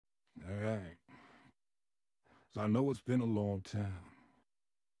So I know it's been a long time.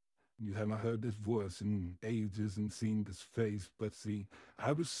 You haven't heard this voice in ages and seen this face, but see,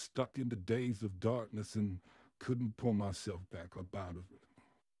 I was stuck in the days of darkness and couldn't pull myself back up out of it.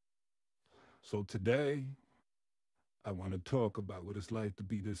 So today, I want to talk about what it's like to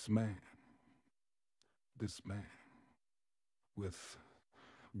be this man with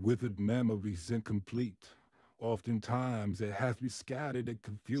withered memories incomplete. Oftentimes, it has me scattered and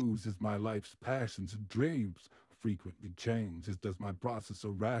confused as my life's passions and dreams frequently change, as does my process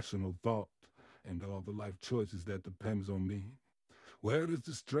of rational thought and all the life choices that depends on me. Where does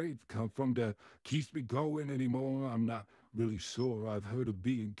the strength come from that keeps me going anymore? I'm not really sure. I've heard of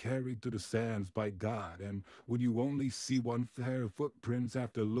being carried to the sands by God, and when you only see one pair of footprints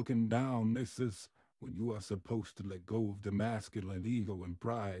after looking down, this is when you are supposed to let go of the masculine ego and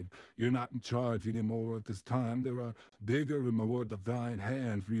pride. You're not in charge anymore at this time. There are bigger and more divine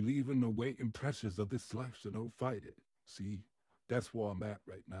hands relieving the weight and pressures of this life, so don't fight it. See, that's where I'm at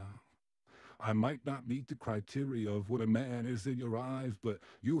right now. I might not meet the criteria of what a man is in your eyes, but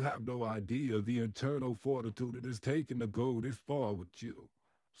you have no idea the internal fortitude it has taken to go this far with you.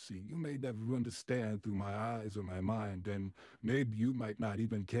 See, you may never understand through my eyes or my mind, and maybe you might not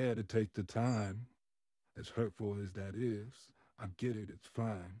even care to take the time, as hurtful as that is. I get it, it's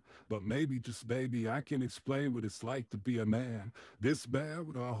fine. But maybe, just maybe, I can explain what it's like to be a man. This man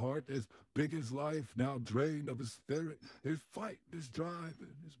with a heart as big as life, now drained of his spirit, his fight, his drive, and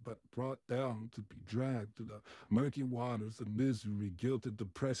is but brought down to be dragged to the murky waters of misery, guilt, and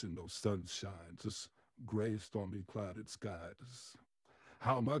depression. No sunshine, just gray, stormy, clouded skies.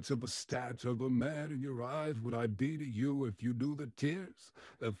 How much of a statue of a man in your eyes would I be to you if you knew the tears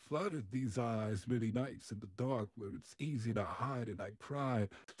that flooded these eyes many nights in the dark where it's easy to hide and I cry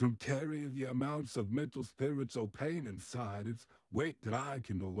from carrying the amounts of mental spiritual pain inside. It's weight that I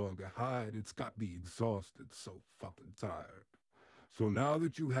can no longer hide. It's got me exhausted, so fucking tired. So now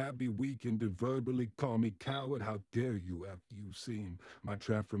that you have me weakened and verbally call me coward, how dare you after you've seen my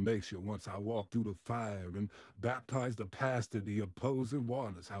transformation once I walked through the fire and baptized the past in the opposing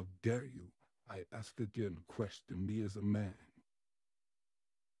waters? How dare you? I ask again, question me as a man.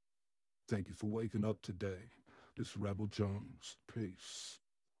 Thank you for waking up today. This Rebel Jones. Peace.